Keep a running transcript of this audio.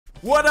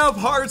What up,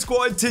 Heart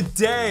Squad?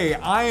 Today,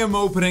 I am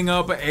opening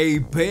up a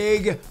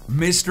big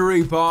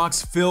mystery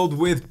box filled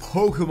with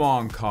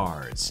Pokemon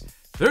cards.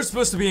 There's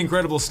supposed to be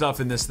incredible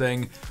stuff in this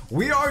thing.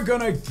 We are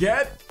gonna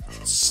get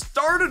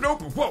started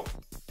open. Whoa!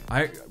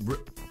 I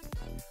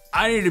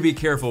need to be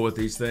careful with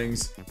these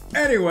things.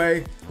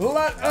 Anyway,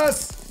 let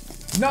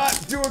us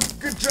not do a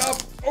good job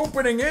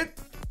opening it.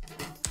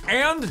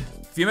 And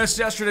if you missed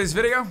yesterday's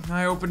video,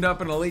 I opened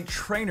up an Elite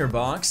Trainer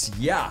box.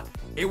 Yeah,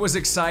 it was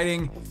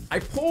exciting. I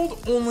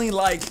pulled only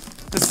like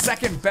the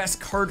second best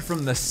card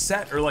from the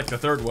set, or like the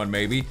third one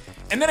maybe,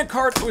 and then a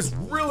card I was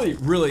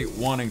really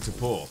wanting to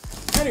pull.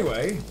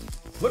 Anyway,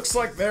 looks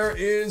like there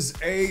is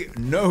a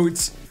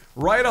note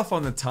right off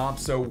on the top.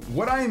 So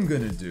what I am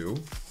gonna do,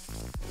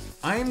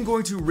 I am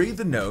going to read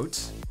the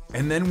note,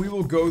 and then we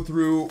will go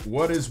through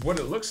what it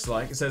looks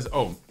like. It says,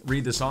 oh,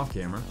 read this off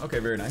camera. Okay,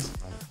 very nice.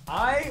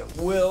 I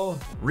will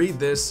read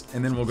this,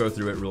 and then we'll go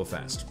through it real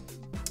fast.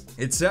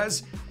 It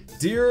says,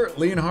 "Dear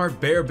Leonhart,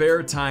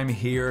 Bear time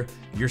here.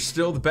 You're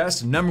still the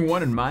best,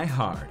 #1 in my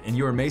heart, and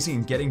you're amazing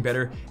and getting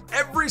better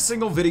every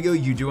single video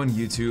you do on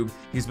YouTube.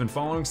 He's been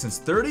following since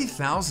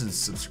 30,000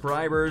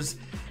 subscribers.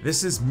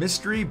 This is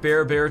Mystery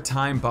Bear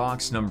Time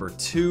box number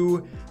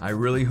 2. I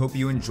really hope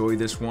you enjoy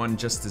this one,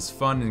 just as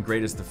fun and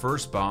great as the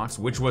first box,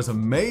 which was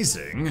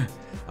amazing.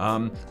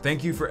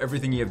 Thank you for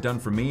everything you have done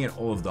for me and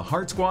all of the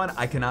Heart Squad.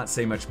 I cannot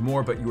say much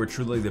more, but you are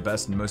truly the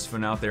best and most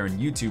fun out there in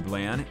YouTube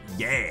land.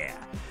 Yeah.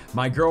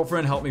 My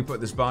girlfriend helped me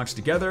put this box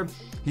together.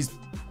 He's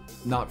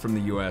not from the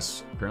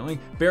US, apparently.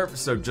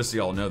 So just so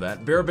y'all know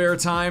that. Bear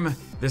time.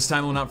 This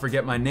time will not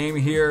forget my name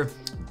here.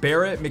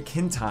 Barrett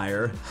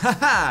McIntyre.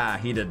 Haha,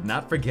 he did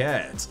not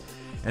forget.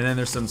 And then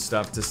there's some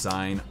stuff to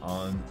sign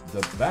on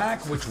the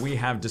back, which we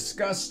have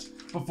discussed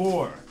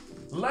before.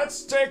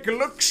 Let's take a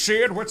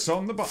look-see at what's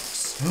on the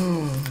box.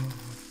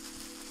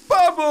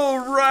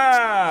 Bubble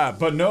wrap!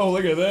 But no,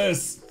 look at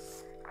this.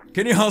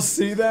 Can y'all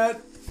see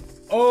that?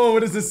 Oh,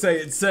 what does this say?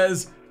 It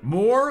says,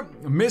 more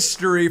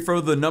mystery for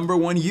the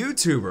 #1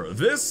 YouTuber.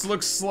 This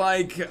looks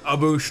like a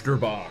booster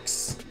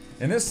box.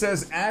 And this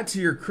says, add to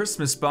your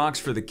Christmas box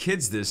for the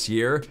kids this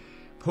year.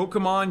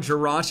 Pokemon,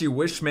 Jirachi,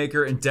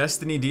 Wishmaker, and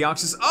Destiny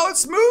Deoxys. Oh,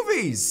 it's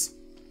movies!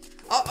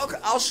 Okay,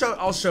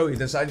 I'll show you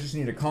this. I just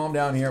need to calm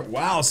down here.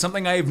 Wow,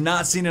 something I have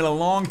not seen in a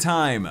long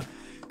time.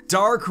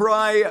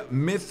 Darkrai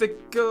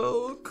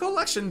Mythical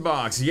Collection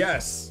box,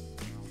 yes.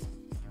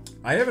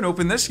 I haven't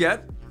opened this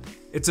yet.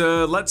 It's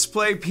a Let's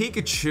Play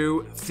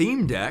Pikachu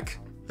theme deck.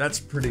 That's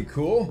pretty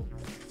cool.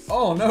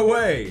 Oh, no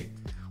way.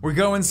 We're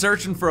going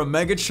searching for a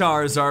Mega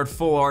Charizard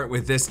full art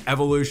with this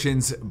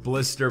Evolutions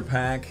blister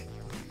pack.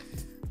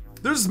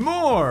 There's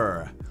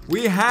more.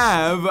 We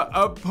have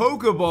a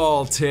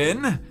Pokeball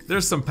tin.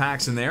 There's some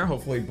packs in there,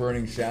 hopefully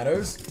Burning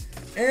Shadows.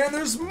 And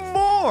there's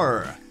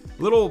more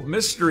little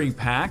mystery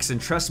packs,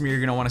 and trust me, you're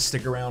gonna wanna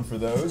stick around for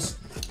those.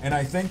 And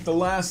I think the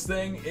last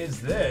thing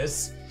is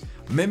this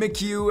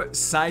Mimikyu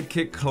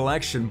Sidekick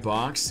Collection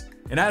box.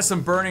 It has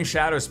some Burning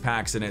Shadows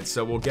packs in it,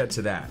 so we'll get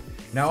to that.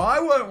 Now,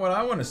 what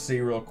I want to see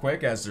real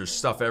quick, as there's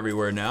stuff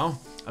everywhere now,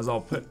 as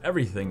I'll put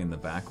everything in the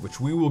back, which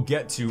we will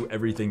get to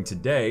everything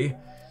today.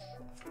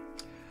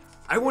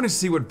 I want to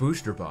see what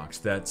booster box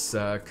that's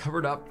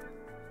covered up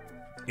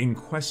in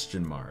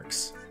question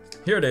marks.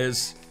 Here it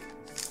is.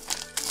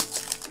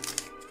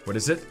 What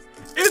is it?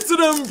 It's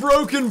an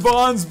Unbroken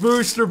Bonds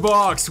booster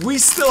box. We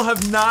still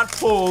have not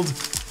pulled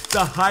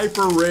the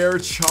hyper rare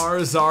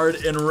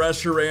Charizard and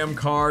Reshiram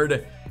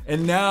card.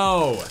 And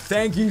now,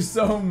 thank you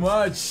so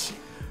much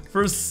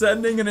for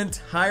sending an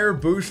entire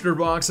booster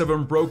box of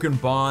Unbroken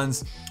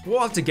Bonds. We'll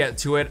have to get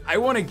to it. I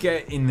want to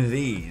get in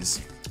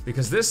these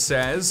because this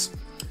says,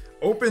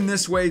 open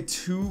this way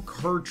 2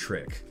 card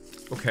trick.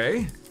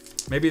 Okay,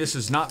 maybe this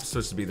is not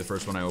supposed to be the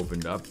first one I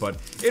opened up, but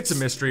it's a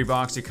mystery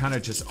box. You kind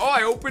of just, oh,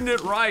 I opened it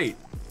right.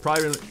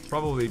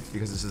 Probably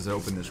because this is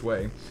open this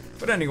way.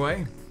 But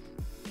anyway,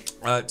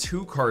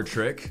 2 card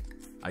trick.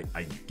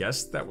 I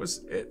guess that was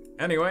it.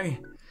 Anyway,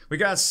 we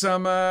got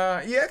some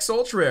EX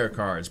Ultra Rare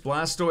cards.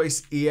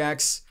 Blastoise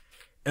EX,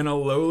 an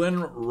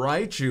Alolan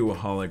Raichu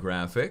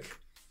holographic,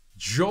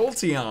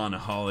 Jolteon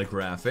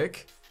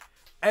holographic,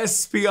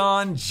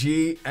 Espeon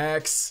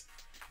GX,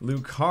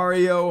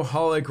 Lucario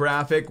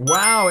holographic.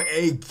 Wow,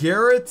 a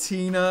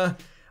Giratina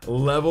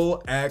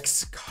level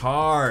X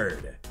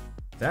card.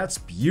 That's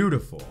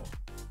beautiful.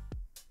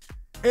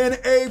 And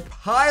a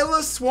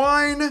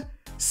Piloswine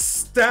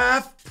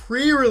staff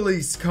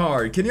pre-release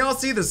card. Can y'all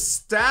see the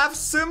staff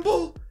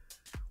symbol?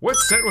 What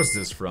set was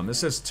this from? This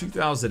says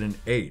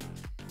 2008.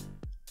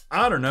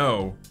 I don't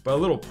know, but a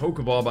little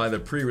Pokeball by the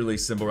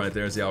pre-release symbol right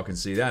there, as y'all can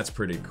see. That's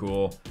pretty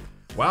cool.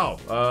 Wow,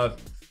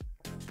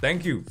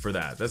 thank you for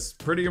that. That's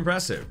pretty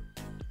impressive.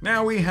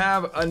 Now we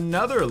have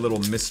another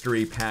little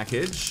mystery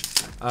package.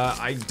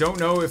 I don't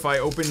know if I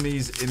opened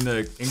these in the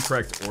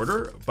incorrect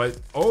order, but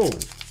oh.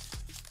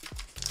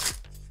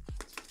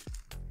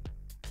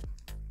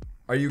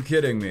 Are you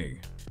kidding me?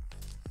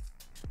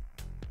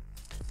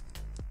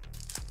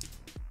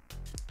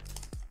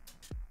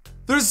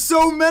 There's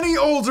so many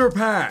older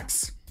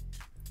packs!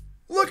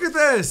 Look at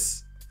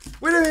this!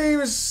 We didn't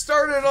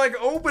started like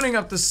opening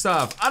up the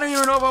stuff. I don't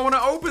even know if I want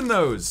to open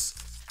those,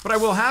 but I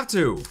will have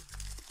to.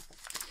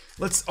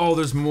 Let's, oh,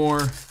 there's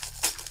more.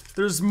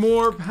 There's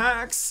more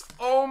packs.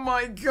 Oh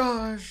my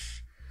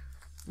gosh.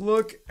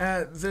 Look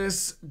at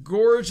this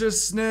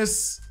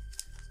gorgeousness.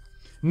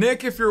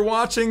 Nick, if you're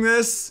watching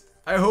this,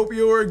 I hope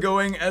you are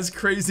going as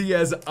crazy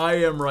as I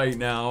am right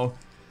now.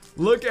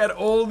 Look at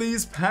all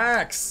these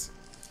packs.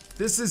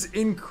 This is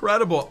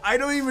incredible. I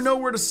don't even know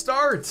where to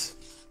start.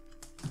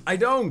 I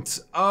don't.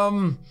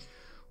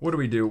 What do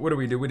we do? What do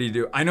we do? What do you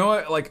do? I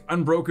know, like,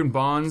 Unbroken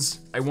Bonds,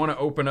 I want to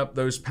open up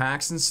those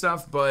packs and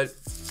stuff, but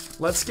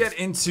let's get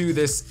into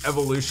this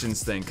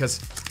Evolutions thing,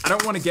 because I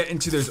don't want to get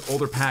into those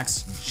older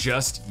packs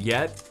just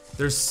yet.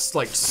 There's,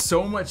 like,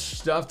 so much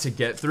stuff to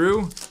get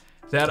through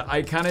that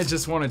I kind of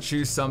just want to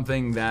choose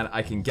something that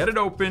I can get it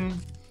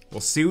open.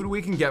 We'll see what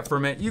we can get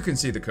from it. You can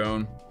see the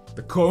cone.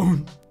 The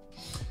cone.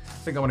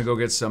 I think I want to go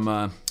get some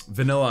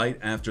Vanillite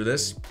after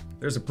this.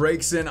 There's a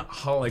Breaks In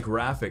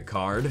holographic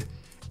card.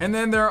 And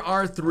then there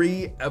are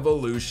 3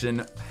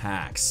 Evolution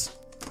packs.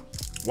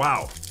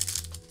 Wow.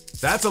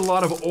 That's a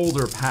lot of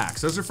older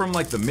packs. Those are from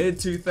like the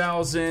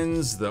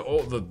mid-2000s,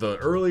 the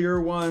earlier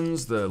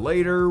ones, the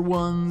later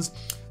ones.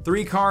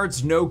 3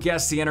 cards, no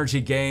Guess the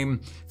Energy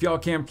game. If y'all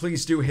can,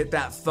 please do hit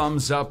that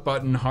thumbs up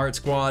button, Heart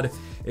Squad.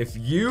 If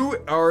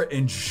you are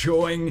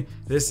enjoying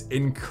this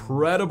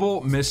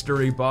incredible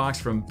mystery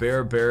box from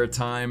Bear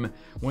Time,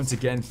 once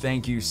again,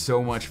 thank you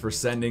so much for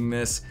sending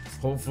this.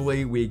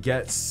 Hopefully we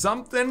get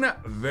something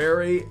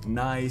very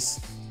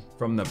nice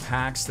from the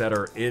packs that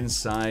are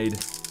inside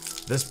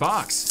this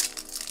box.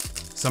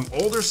 Some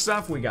older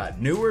stuff, we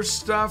got newer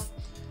stuff.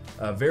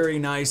 Very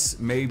nice,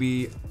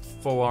 maybe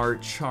full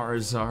art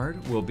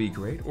Charizard will be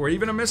great, or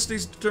even a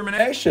Misty's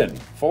Determination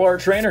full art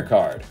trainer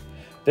card.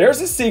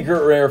 There's a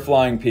secret rare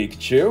Flying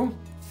Pikachu.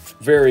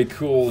 Very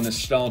cool,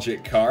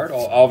 nostalgic card.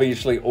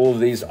 Obviously, all of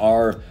these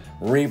are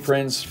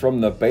reprints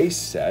from the base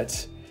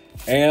set.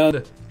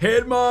 And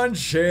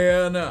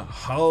Hitmonchan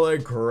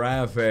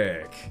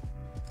holographic.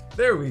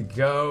 There we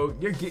go.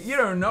 You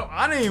don't know.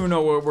 I don't even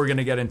know what we're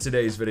gonna get in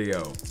today's video.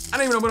 I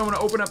don't even know what I'm gonna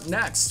open up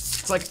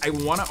next. It's like I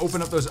want to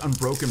open up those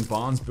Unbroken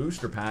Bonds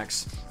booster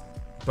packs,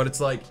 but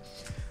it's like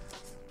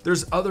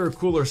there's other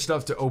cooler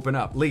stuff to open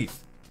up.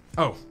 Leaf.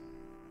 Oh.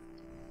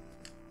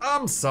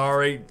 I'm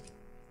sorry.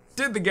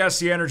 Did the Guess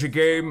the Energy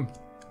game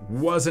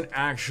wasn't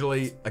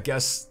actually a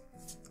guess,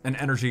 an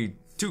energy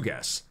to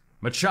guess.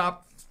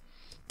 Machop,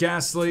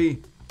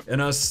 Ghastly, and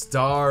a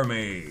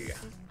Starmie.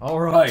 All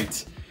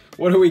right,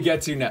 what do we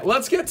get to now?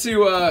 Let's get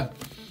to,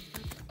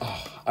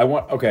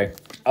 okay,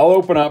 I'll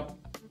open up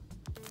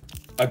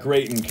a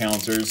Great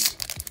Encounters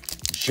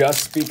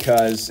just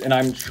because, and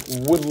I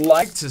would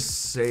like to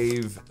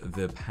save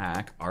the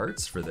pack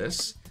arts for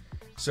this.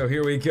 So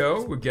here we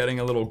go, we're getting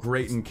a little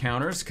Great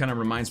Encounters. Kind of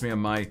reminds me of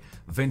my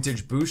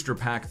vintage booster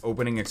pack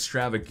opening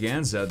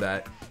extravaganza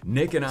that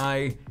Nick and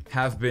I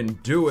have been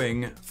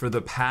doing for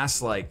the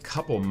past like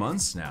couple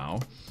months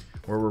now,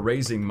 where we're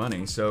raising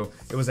money. So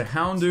it was a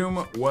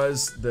Houndoom,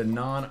 was the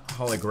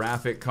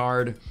non-holographic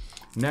card.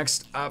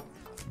 Next up,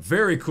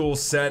 very cool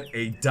set,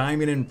 a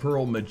Diamond and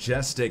Pearl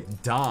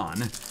Majestic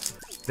Dawn.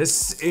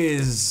 This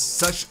is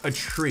such a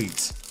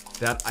treat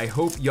that I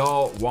hope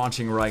y'all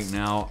watching right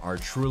now are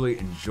truly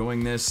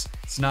enjoying this.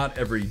 It's not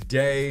every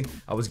day.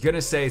 I was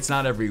gonna say it's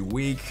not every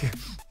week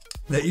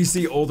that you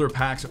see older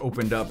packs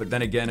opened up, but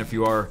then again, if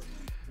you are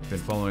been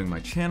following my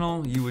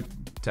channel, you would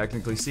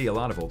technically see a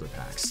lot of older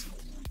packs.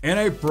 And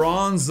a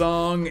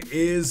Bronzong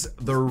is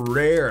the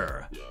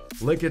rare.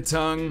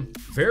 Lickitung,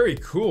 very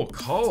cool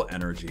call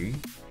energy.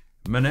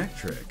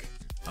 Manectric,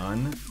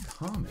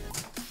 uncommon.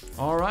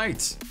 All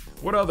right.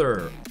 What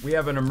other? We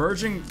have an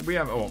emerging,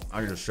 oh,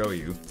 I'll just show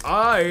you.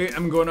 I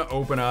am gonna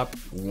open up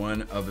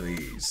one of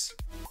these.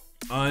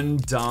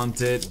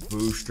 Undaunted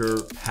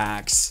booster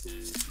packs.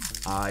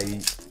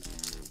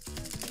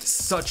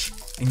 Such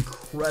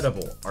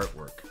incredible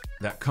artwork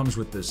that comes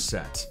with this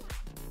set.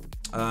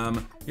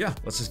 Yeah,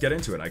 let's just get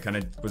into it. I kind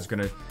of was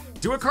gonna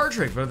do a card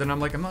trick, but then I'm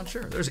like, I'm not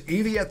sure. There's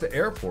Eevee at the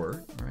airport.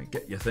 All right,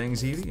 get your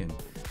things, Eevee, and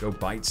go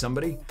bite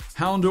somebody.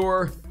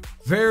 Houndour,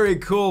 very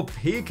cool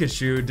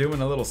Pikachu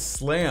doing a little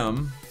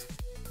slam.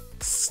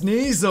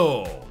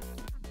 Sneasel.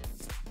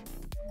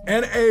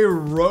 And a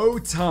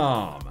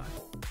Rotom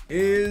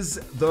is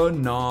the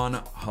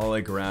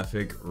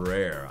non-holographic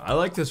rare. I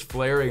like this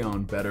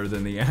Flareon better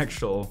than the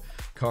actual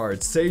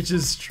card.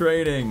 Sage's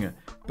Training,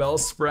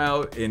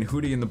 Bellsprout and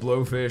Hootie and the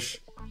Blowfish.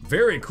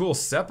 Very cool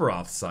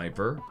Sephiroth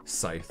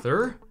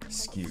Scyther,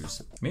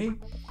 excuse me.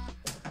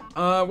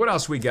 What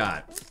else we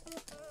got?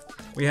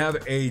 We have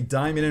a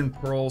Diamond and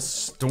Pearl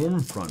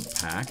Stormfront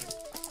pack.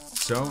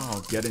 So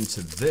I'll get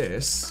into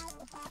this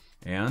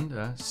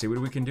and see what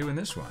we can do in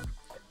this one.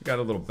 We got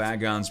a little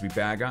Bagons be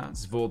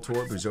Bagons,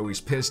 Voltorb, who's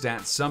always pissed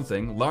at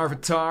something,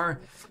 Larvitar,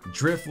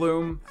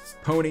 Drifloon,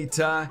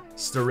 Ponyta,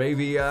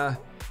 Staravia,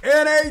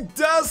 and a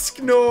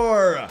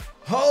Dusknoir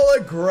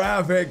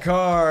holographic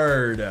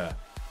card.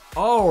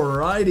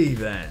 Alrighty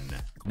then.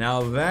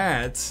 Now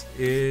that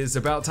is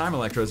about time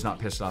Electro's not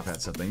pissed off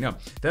at something. No,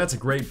 that's a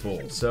great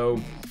pull. So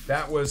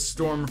that was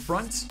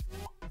Stormfront.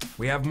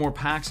 We have more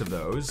packs of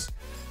those.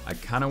 I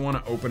kind of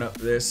want to open up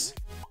this.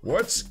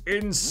 What's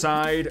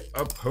inside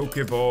a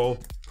Pokeball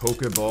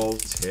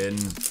tin?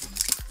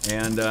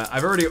 And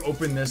I've already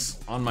opened this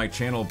on my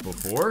channel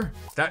before.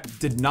 That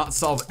did not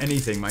solve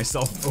anything,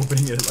 myself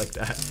opening it like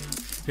that.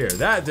 Here,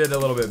 that did a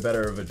little bit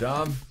better of a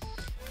job.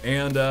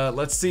 And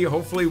let's see,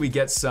 hopefully we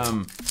get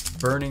some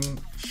Burning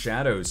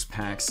Shadows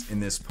packs in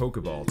this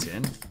Pokeball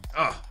tin.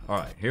 Oh, all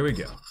right, here we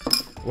go.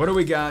 What do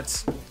we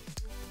got?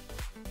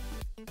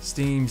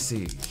 Steam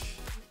Siege.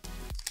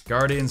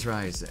 Guardians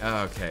Rise.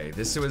 Okay,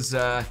 this was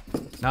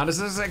not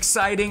as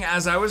exciting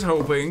as I was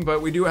hoping,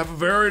 but we do have a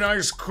very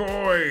nice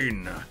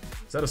coin.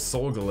 Is that a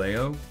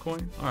Solgaleo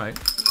coin? All right,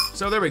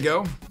 so there we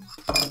go.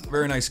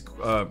 Very nice,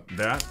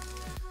 that.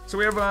 So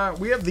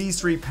we have these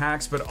 3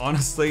 packs, but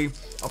honestly,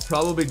 I'll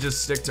probably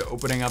just stick to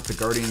opening up the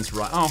Guardians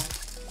Rise. Oh,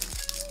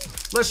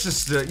 let's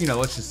just,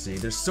 let's just see.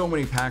 There's so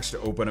many packs to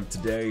open up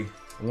today.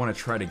 I want to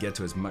try to get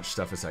to as much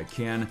stuff as I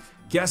can.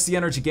 Guess the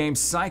Energy Game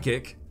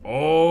Psychic.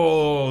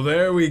 Oh,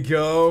 there we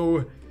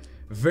go.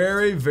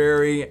 Very,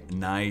 very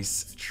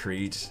nice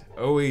treat.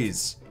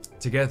 Always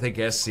to get the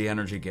Guess the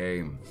Energy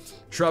Game.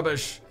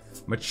 Trubbish,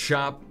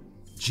 Machop,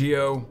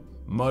 Geo,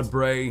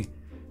 Mudbray,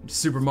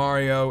 Super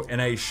Mario,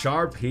 and a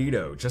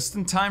Sharpedo. Just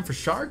in time for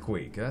Shark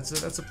Week.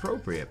 That's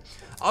appropriate.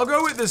 I'll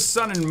go with this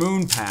Sun and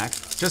Moon pack,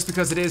 just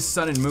because it is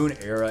Sun and Moon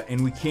era,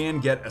 and we can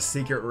get a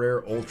secret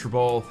rare Ultra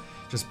Ball.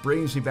 Just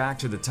brings me back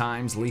to the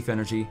times, Leaf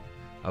Energy,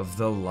 of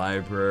the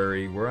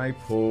library, where I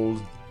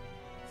pulled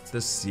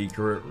the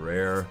secret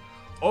rare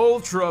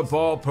Ultra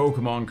Ball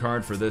Pokemon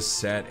card for this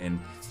set, and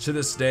to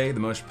this day, the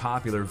most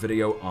popular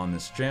video on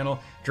this channel.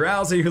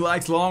 Drowsy, who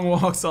likes long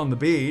walks on the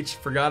beach,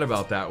 forgot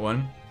about that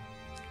one.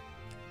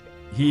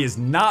 He is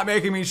not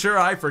making me sure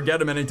I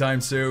forget him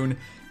anytime soon.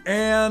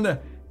 And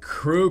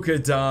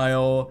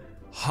Crocodile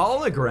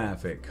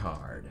holographic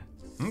card.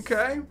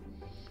 Okay,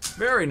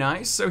 very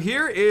nice. So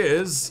here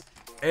is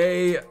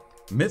a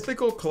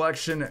Mythical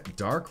Collection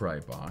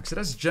Darkrai box. It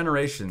has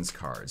Generations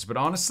cards, but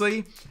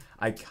honestly,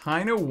 I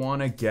kind of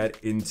want to get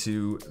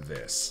into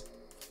this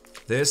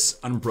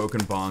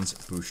Unbroken Bonds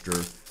booster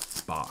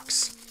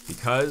box,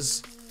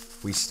 because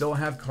we still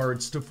have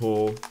cards to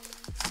pull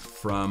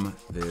from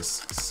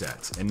this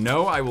set. And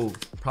no, I will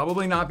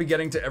probably not be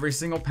getting to every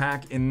single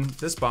pack in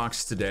this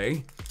box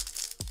today,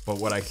 but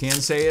what I can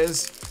say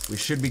is we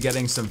should be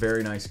getting some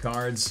very nice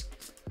cards.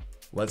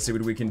 Let's see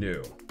what we can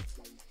do.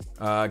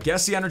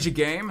 Guess the Energy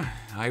Game.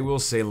 I will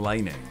say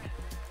Lightning.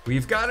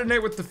 We've gotten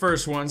it with the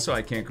first one, so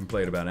I can't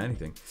complain about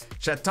anything.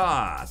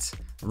 Chatot,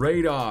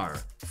 Radar,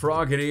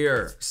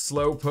 Frogadier,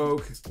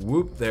 Slowpoke,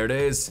 whoop, there it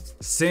is,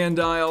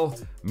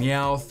 Sandile,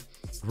 Meowth,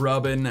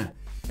 Grubbin,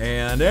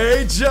 and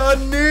a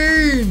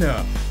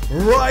Janine!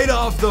 Right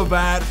off the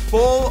bat,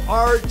 full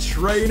art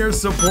trainer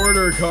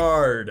supporter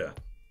card.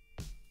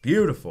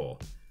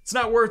 Beautiful. It's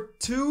not worth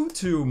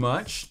too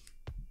much,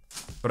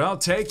 but I'll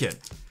take it,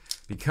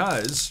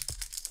 because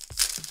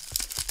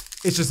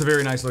it's just a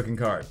very nice looking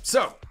card.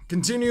 So,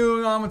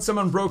 continuing on with some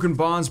Unbroken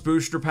Bonds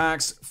booster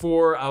packs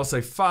for, I'll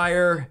say,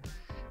 Fire.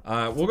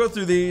 We'll go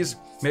through these.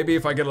 Maybe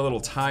if I get a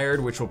little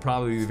tired, which will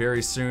probably be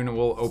very soon,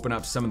 we'll open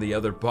up some of the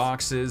other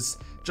boxes.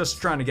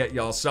 Just trying to get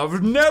y'all stuff.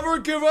 Never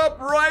give up,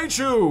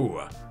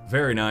 Raichu!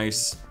 Very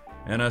nice.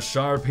 And a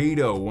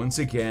Sharpedo, once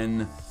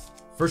again,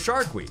 for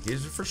Shark Week.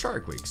 He's for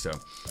Shark Week, so.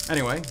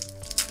 Anyway,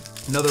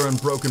 another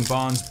Unbroken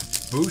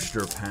Bonds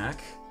booster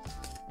pack.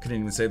 Couldn't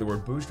even say the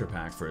word booster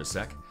pack for a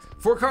sec.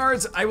 4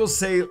 cards, I will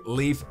say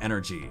Leaf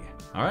Energy.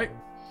 All right,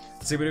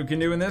 let's see what we can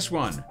do in this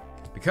one.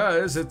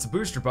 Because it's a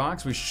booster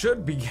box, we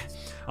should be,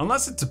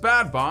 unless it's a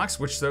bad box,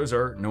 which those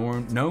are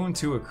known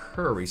to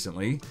occur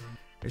recently,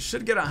 it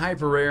should get a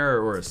hyper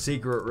rare or a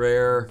secret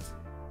rare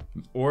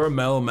or a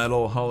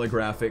Melmetal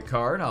holographic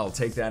card. I'll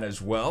take that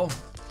as well.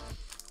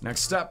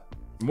 Next up,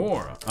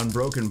 more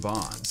Unbroken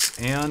Bonds.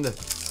 And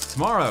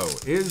tomorrow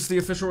is the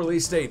official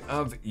release date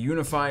of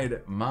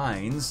Unified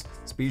Minds.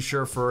 So be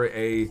sure for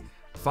a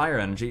Fire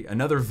Energy.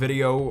 Another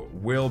video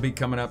will be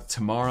coming up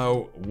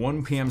tomorrow,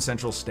 1 p.m.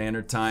 Central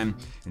Standard Time.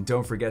 And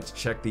don't forget to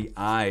check the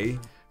eye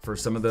for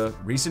some of the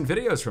recent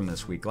videos from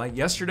this week, like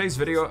yesterday's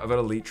video of an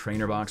Elite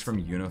Trainer box from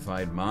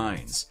Unified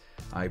Minds.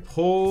 I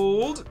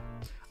pulled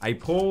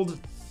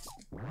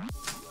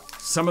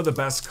some of the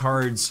best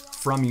cards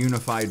from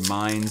Unified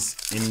Minds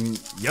in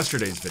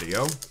yesterday's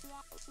video.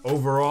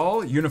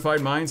 Overall,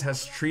 Unified Minds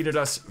has treated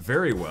us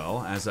very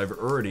well, as I've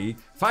already,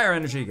 Fire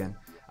Energy again.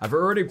 I've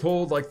already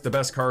pulled like the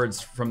best cards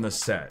from the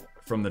set,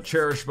 from the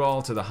Cherish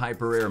Ball to the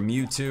hyper rare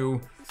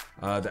Mewtwo.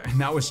 And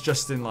that was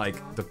just in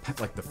like the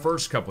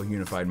first couple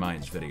Unified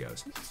Minds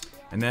videos.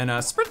 And then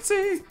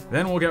Spritzy.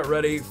 Then we'll get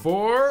ready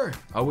for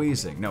a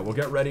Weezing. No, we'll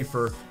get ready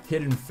for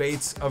Hidden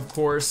Fates, of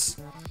course,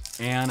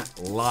 and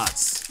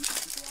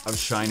lots of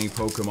shiny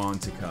Pokemon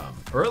to come,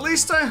 or at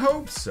least I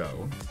hope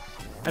so.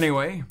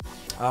 Anyway,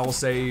 I will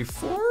say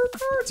 4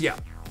 cards. Yeah,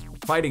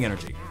 Fighting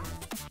Energy.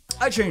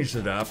 I changed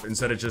it up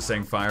instead of just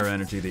saying Fire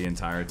Energy the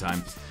entire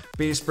time,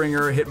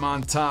 Beastbringer,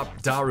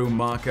 Hitmontop,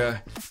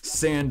 Darumaka,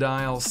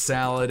 Sandile,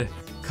 Salad,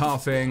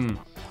 Coughing,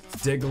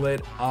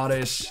 Diglett,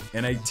 Oddish,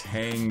 and a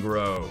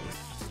Tangrowth.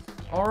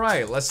 All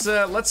right, let's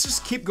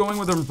just keep going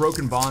with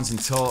Unbroken Bonds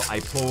until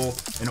I pull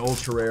an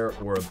Ultra Rare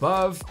or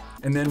above,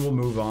 and then we'll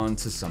move on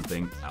to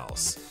something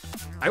else.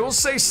 I will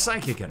say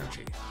Psychic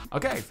Energy.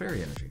 Okay,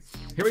 Fairy Energy.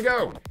 Here we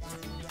go.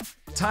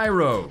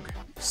 Tyrogue,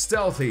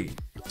 Stealthy,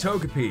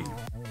 Togepi,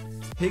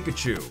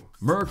 Pikachu,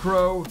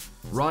 Murkrow,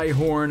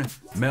 Rhyhorn,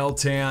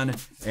 Meltan,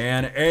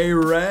 and a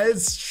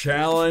Reds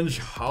Challenge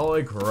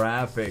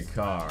holographic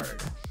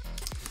card.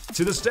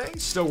 To this day,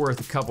 still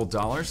worth a couple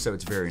dollars, so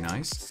it's very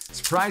nice.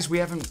 Surprised we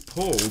haven't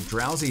pulled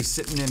Drowsy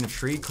Sitting in a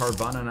Tree,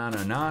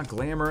 Carvanha,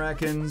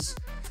 Glamorekins,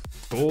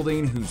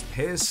 Golding Who's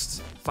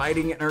Pissed,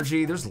 Fighting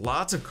Energy. There's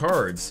lots of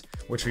cards,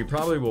 which we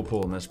probably will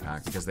pull in this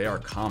pack because they are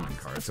common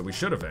cards, so we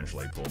should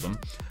eventually pull them.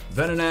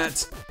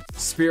 Venonat,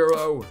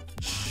 Spearow,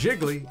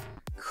 Jiggly,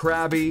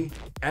 Krabby,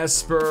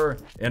 Esper,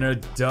 and a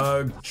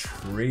Doug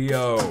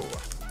Trio.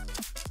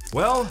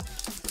 Well,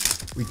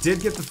 we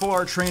did get the full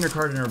art trainer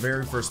card in our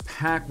very first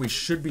pack. We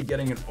should be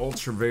getting an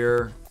ultra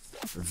rare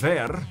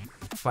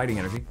Fighting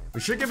Energy. We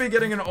should be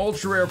getting an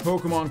ultra rare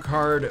Pokemon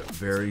card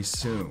very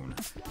soon.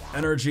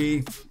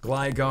 Energy,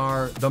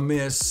 Gligar, The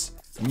Miss,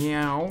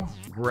 Meow,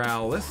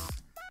 Growlithe,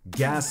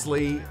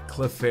 Ghastly,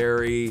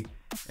 Clefairy,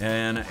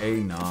 and a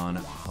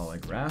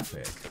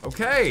non-holographic.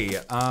 Okay,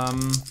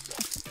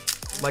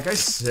 like I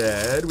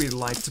said, we'd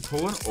like to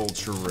pull an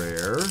ultra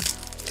rare.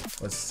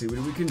 Let's see what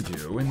we can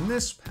do in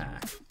this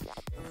pack.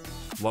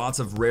 Lots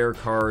of rare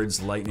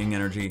cards, Lightning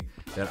Energy,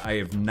 that I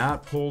have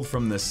not pulled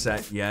from this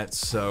set yet.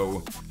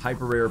 So,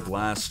 Hyper Rare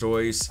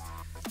Blastoise,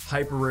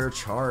 Hyper Rare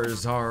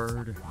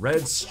Charizard,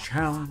 Red's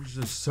Challenge,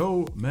 there's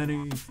so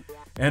many,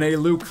 and a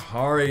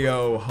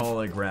Lucario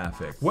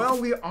holographic. Well,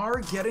 we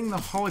are getting the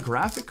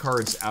holographic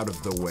cards out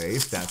of the way,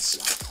 if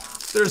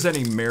there's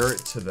any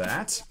merit to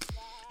that.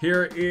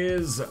 Here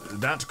is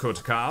that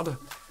code card.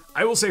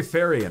 I will say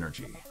Fairy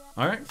Energy.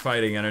 All right,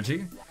 Fighting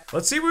Energy.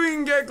 Let's see if we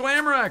can get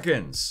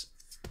Glamorekins.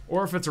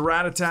 Or if it's a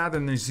Rattata,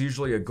 then there's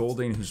usually a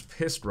Golding Who's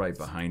Pissed right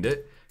behind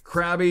it.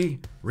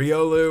 Krabby,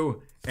 Riolu,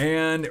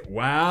 and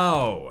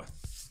wow.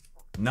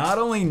 Not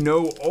only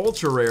no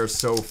ultra rares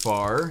so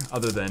far,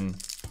 other than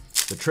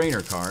the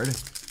trainer card,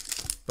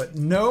 but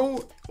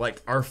no,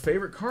 like, our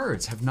favorite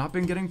cards have not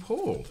been getting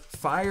pulled.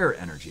 Fire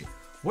Energy.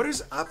 What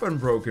is up,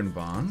 Unbroken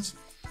Bonds?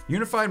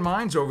 Unified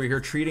Minds over here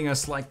treating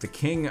us like the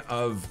king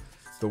of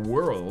the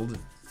world.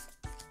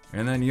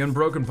 And then the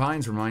Unbroken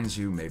Pines reminds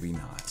you, maybe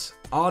not.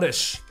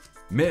 Oddish,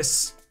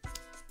 Miss,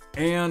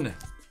 and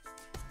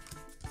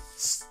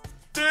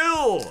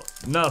still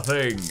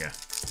nothing.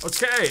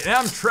 Okay, and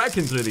I'm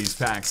trekking through these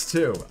packs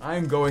too.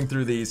 I'm going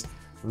through these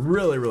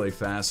really, really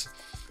fast.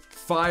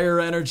 Fire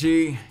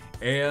Energy,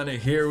 and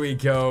here we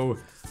go.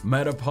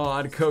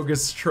 Metapod,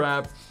 Koga's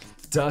Trap,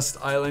 Dust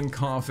Island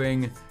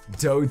Coughing,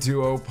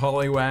 Doduo,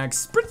 Poliwag,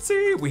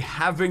 Spritzy. We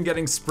have been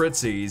getting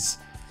Spritzies.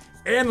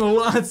 And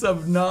lots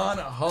of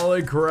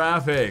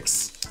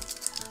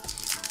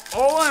non-holographics.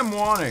 All I'm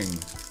wanting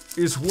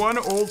is one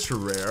ultra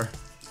rare,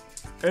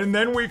 and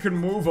then we can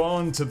move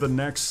on to the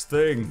next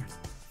thing.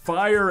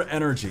 Fire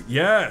Energy,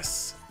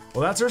 yes.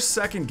 Well, that's our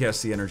second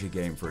Guess the Energy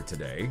game for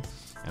today,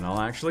 and I'll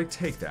actually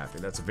take that.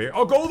 That's a very,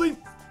 oh, Goldie!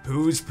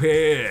 Who's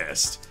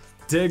Pissed?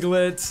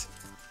 Diglett,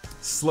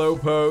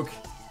 Slowpoke,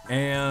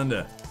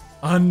 and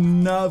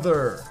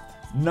another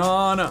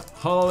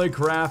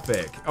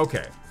non-holographic.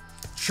 Okay,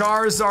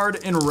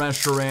 Charizard and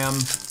Reshiram.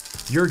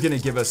 You're gonna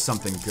give us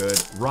something good,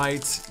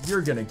 right?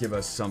 You're gonna give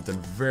us something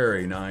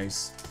very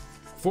nice.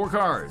 4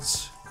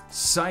 cards,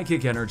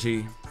 Psychic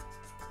Energy,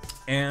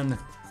 and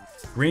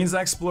Green's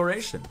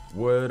Exploration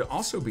would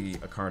also be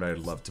a card I'd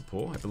love to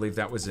pull. I believe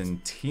that was in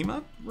Team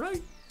Up,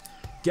 right?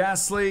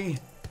 Ghastly,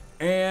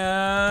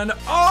 and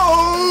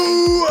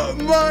oh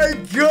my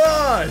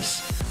gosh!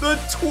 The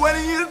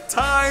 20th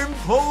time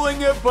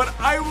pulling it, but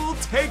I will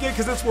take it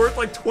because it's worth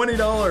like $20.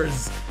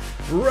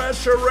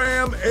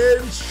 Reshiram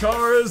and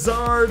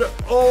Charizard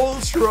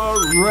Ultra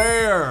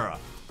Rare.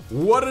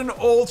 What an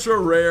ultra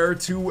rare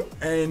to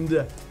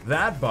end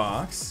that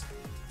box.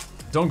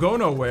 Don't go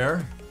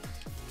nowhere.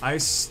 I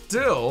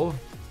still,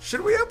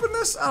 should we open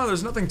this? Oh,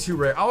 there's nothing too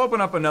rare. I'll open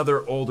up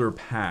another older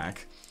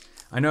pack.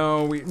 I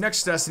know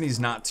Next Destiny's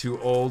not too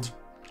old.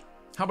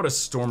 How about a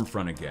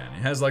Stormfront again?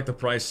 It has like the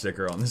price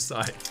sticker on the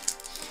side.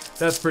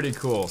 That's pretty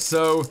cool.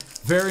 So,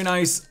 very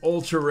nice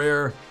ultra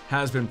rare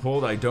has been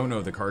pulled. I don't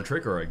know the card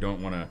trick, or I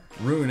don't want to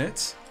ruin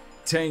it.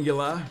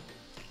 Tangela,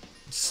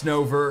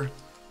 Snover,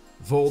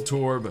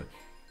 Voltorb,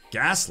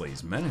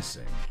 Ghastly's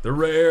Menacing. The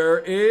rare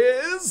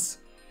is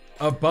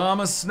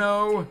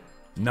Abomasnow,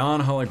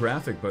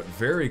 non-holographic, but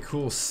very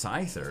cool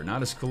Scyther.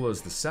 Not as cool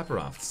as the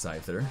Sephiroth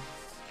Scyther.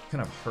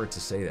 Kind of hard to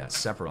say that,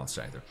 Sephiroth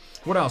Scyther.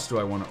 What else do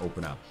I want to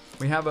open up?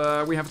 We have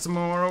some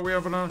more. We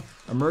have an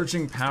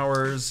Emerging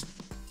Powers.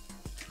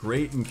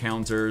 Great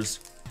Encounters.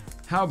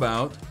 How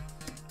about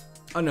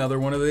another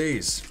one of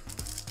these?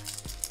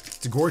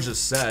 It's a gorgeous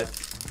set.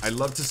 I'd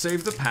love to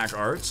save the pack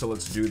art, so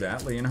let's do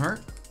that, Leonhart.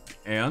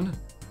 And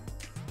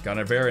Got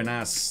a very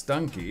nice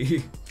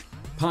Stunky,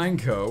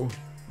 Pineco,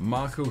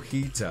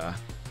 Makuhita,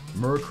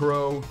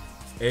 Murkrow,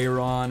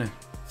 Aeron,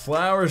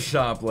 Flower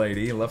Shop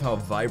Lady. Love how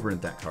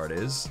vibrant that card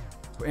is.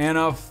 And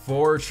a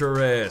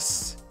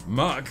Fortress,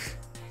 Muck.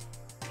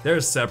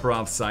 There's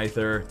Sephiroth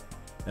Scyther,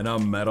 and a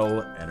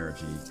Metal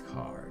Energy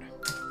card.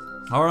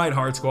 All right,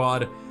 Heart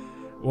Squad.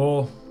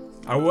 Well,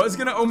 I was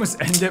gonna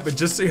almost end it, but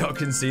just so y'all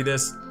can see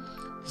this,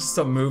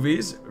 some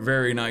movies,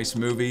 very nice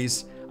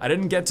movies. I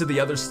didn't get to the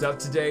other stuff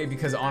today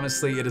because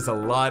honestly it is a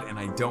lot and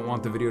I don't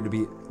want the video to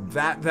be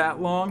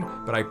that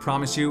long, but I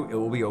promise you it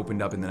will be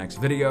opened up in the next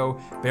video.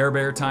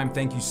 Bear time,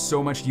 thank you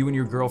so much, you and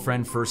your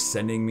girlfriend, for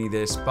sending me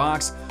this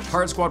box.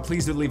 Heart Squad,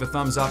 please do leave a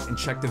thumbs up and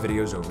check the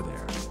videos over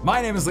there.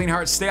 My name is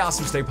Leonhart, stay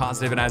awesome, stay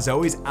positive, and as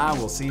always, I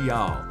will see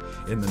y'all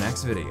in the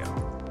next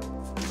video.